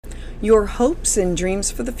your hopes and dreams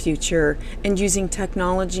for the future, and using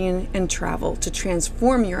technology and travel to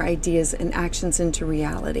transform your ideas and actions into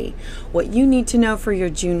reality. What you need to know for your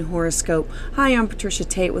June horoscope. Hi, I'm Patricia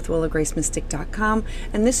Tate with WillowGraceMystic.com,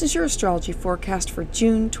 and this is your astrology forecast for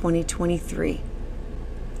June 2023.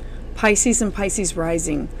 Pisces and Pisces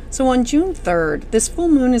rising. So on June 3rd, this full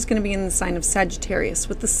moon is going to be in the sign of Sagittarius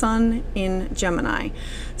with the sun in Gemini.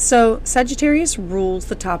 So Sagittarius rules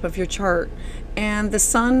the top of your chart, and the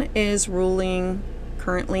sun is ruling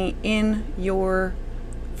currently in your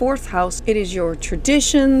fourth house. It is your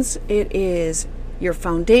traditions, it is your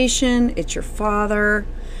foundation, it's your father.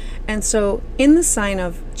 And so in the sign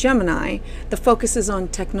of Gemini, the focus is on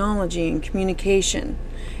technology and communication.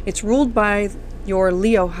 It's ruled by your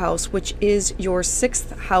Leo house, which is your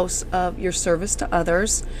sixth house of your service to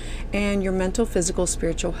others and your mental, physical,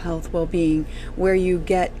 spiritual health, well-being, where you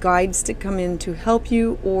get guides to come in to help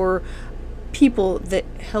you or people that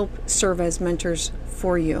help serve as mentors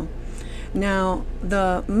for you. Now,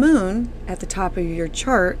 the moon at the top of your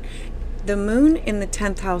chart, the moon in the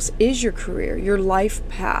 10th house is your career, your life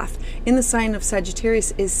path. In the sign of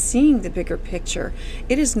Sagittarius is seeing the bigger picture.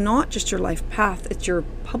 It is not just your life path, it's your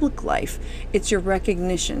public life. It's your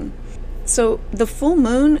recognition. So the full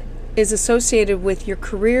moon is associated with your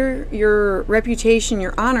career, your reputation,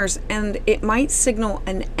 your honors, and it might signal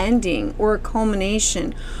an ending or a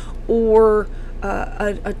culmination or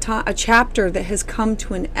a chapter that has come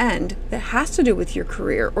to an end that has to do with your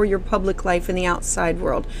career or your public life in the outside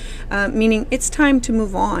world, meaning it's time to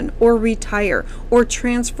move on or retire or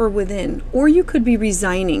transfer within, or you could be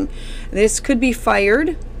resigning. This could be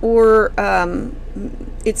fired, or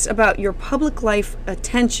it's about your public life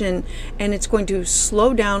attention, and it's going to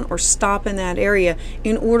slow down or stop in that area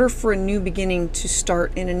in order for a new beginning to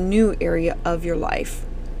start in a new area of your life.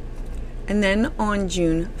 And then on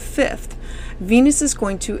June 5th, Venus is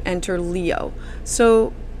going to enter Leo.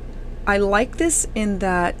 So I like this in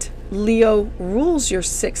that Leo rules your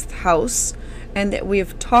sixth house, and that we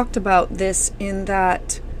have talked about this in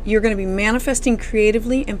that you're going to be manifesting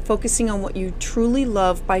creatively and focusing on what you truly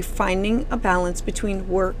love by finding a balance between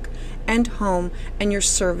work and home and your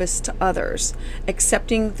service to others,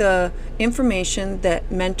 accepting the information that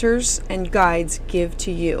mentors and guides give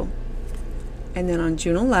to you. And then on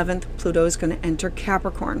June 11th, Pluto is going to enter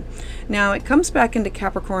Capricorn. Now, it comes back into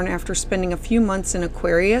Capricorn after spending a few months in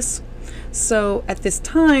Aquarius. So at this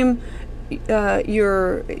time,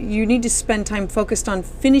 you need to spend time focused on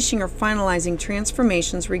finishing or finalizing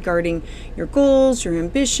transformations regarding your goals, your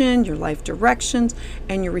ambition, your life directions,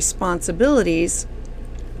 and your responsibilities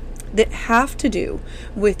that have to do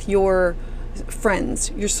with your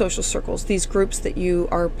friends, your social circles, these groups that you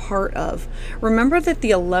are part of. Remember that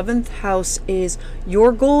the 11th house is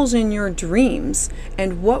your goals and your dreams,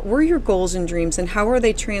 and what were your goals and dreams, and how are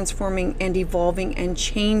they transforming and evolving and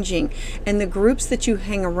changing. And the groups that you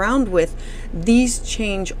hang around with, these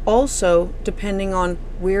change also depending on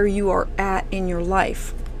where you are at in your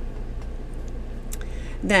life.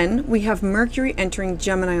 Then we have Mercury entering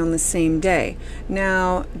Gemini on the same day.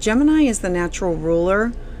 Now, Gemini is the natural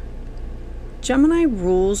ruler. Gemini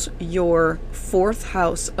rules your fourth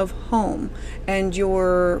house of home and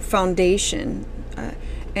your foundation.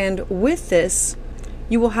 And with this,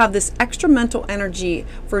 you will have this extra mental energy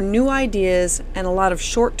for new ideas and a lot of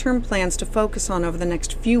short-term plans to focus on over the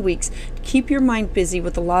next few weeks. Keep your mind busy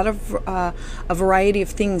with a lot of a variety of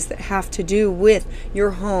things that have to do with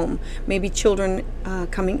your home. Maybe children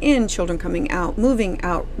coming in, children coming out, moving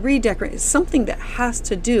out, redecorating, something that has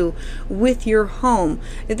to do with your home.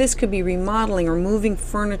 This could be remodeling or moving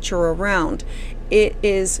furniture around. It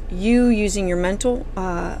is you using your mental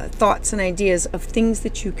thoughts and ideas of things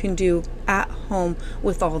that you can do at home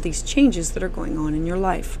with all these changes that are going on in your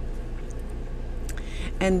life.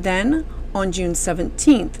 And then on June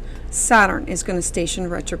 17th, Saturn is going to station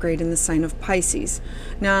retrograde in the sign of Pisces.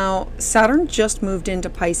 Now, Saturn just moved into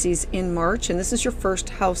Pisces in March, and this is your first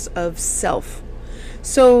house of self.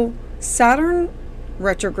 So Saturn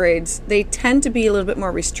retrogrades, they tend to be a little bit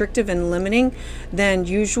more restrictive and limiting than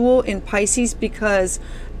usual in Pisces, because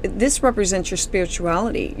this represents your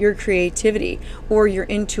spirituality, your creativity, or your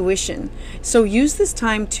intuition. So use this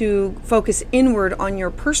time to focus inward on your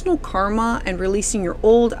personal karma and releasing your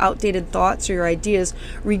old, outdated thoughts or your ideas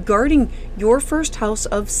regarding your first house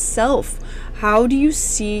of self. How do you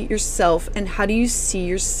see yourself, and how do you see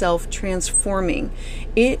yourself transforming?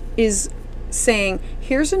 It is saying,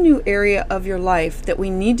 here's a new area of your life that we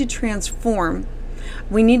need to transform.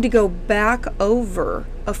 We need to go back over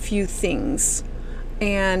a few things,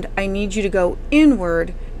 and I need you to go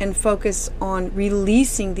inward and focus on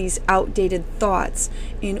releasing these outdated thoughts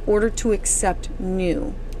in order to accept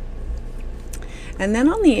new. And then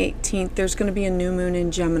on the 18th, there's going to be a new moon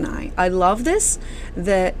in Gemini. I love this,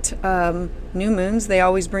 that new moons, they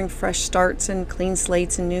always bring fresh starts and clean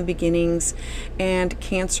slates and new beginnings. And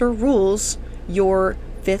Cancer rules your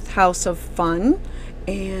 5th house of fun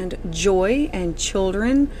and joy and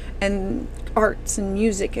children and arts and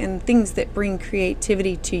music and things that bring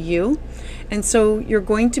creativity to you. And so you're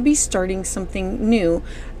going to be starting something new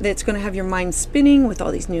that's going to have your mind spinning with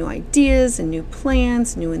all these new ideas and new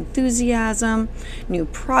plans, new enthusiasm, new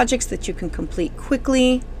projects that you can complete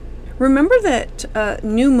quickly. Remember that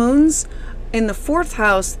new moons in the 4th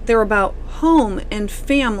house, they're about home and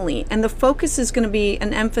family, and the focus is going to be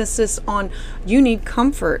an emphasis on you need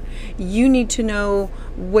comfort. You need to know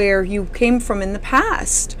where you came from in the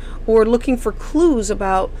past, or looking for clues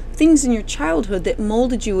about things in your childhood that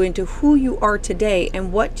molded you into who you are today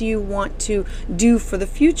and what do you want to do for the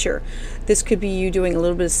future. This could be you doing a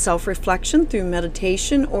little bit of self-reflection through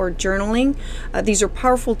meditation or journaling. These are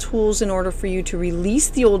powerful tools in order for you to release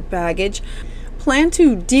the old baggage. Plan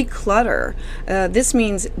to declutter. This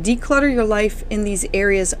means declutter your life in these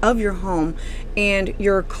areas of your home and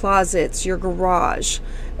your closets, your garage.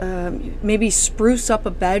 Maybe spruce up a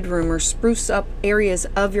bedroom or spruce up areas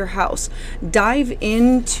of your house. Dive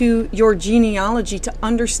into your genealogy to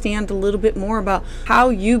understand a little bit more about how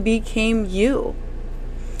you became you.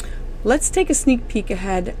 Let's take a sneak peek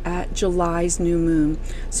ahead at July's new moon.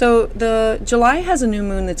 So July has a new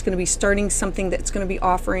moon that's going to be starting something that's going to be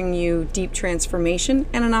offering you deep transformation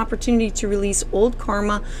and an opportunity to release old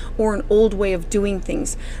karma or an old way of doing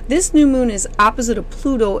things. This new moon is opposite of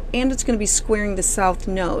Pluto, and it's going to be squaring the South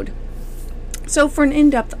Node. So for an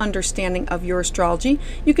in-depth understanding of your astrology,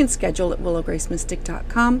 you can schedule at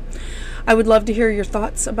willowgracemystic.com. I would love to hear your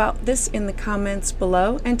thoughts about this in the comments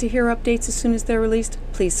below, and to hear updates as soon as they're released,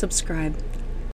 please subscribe.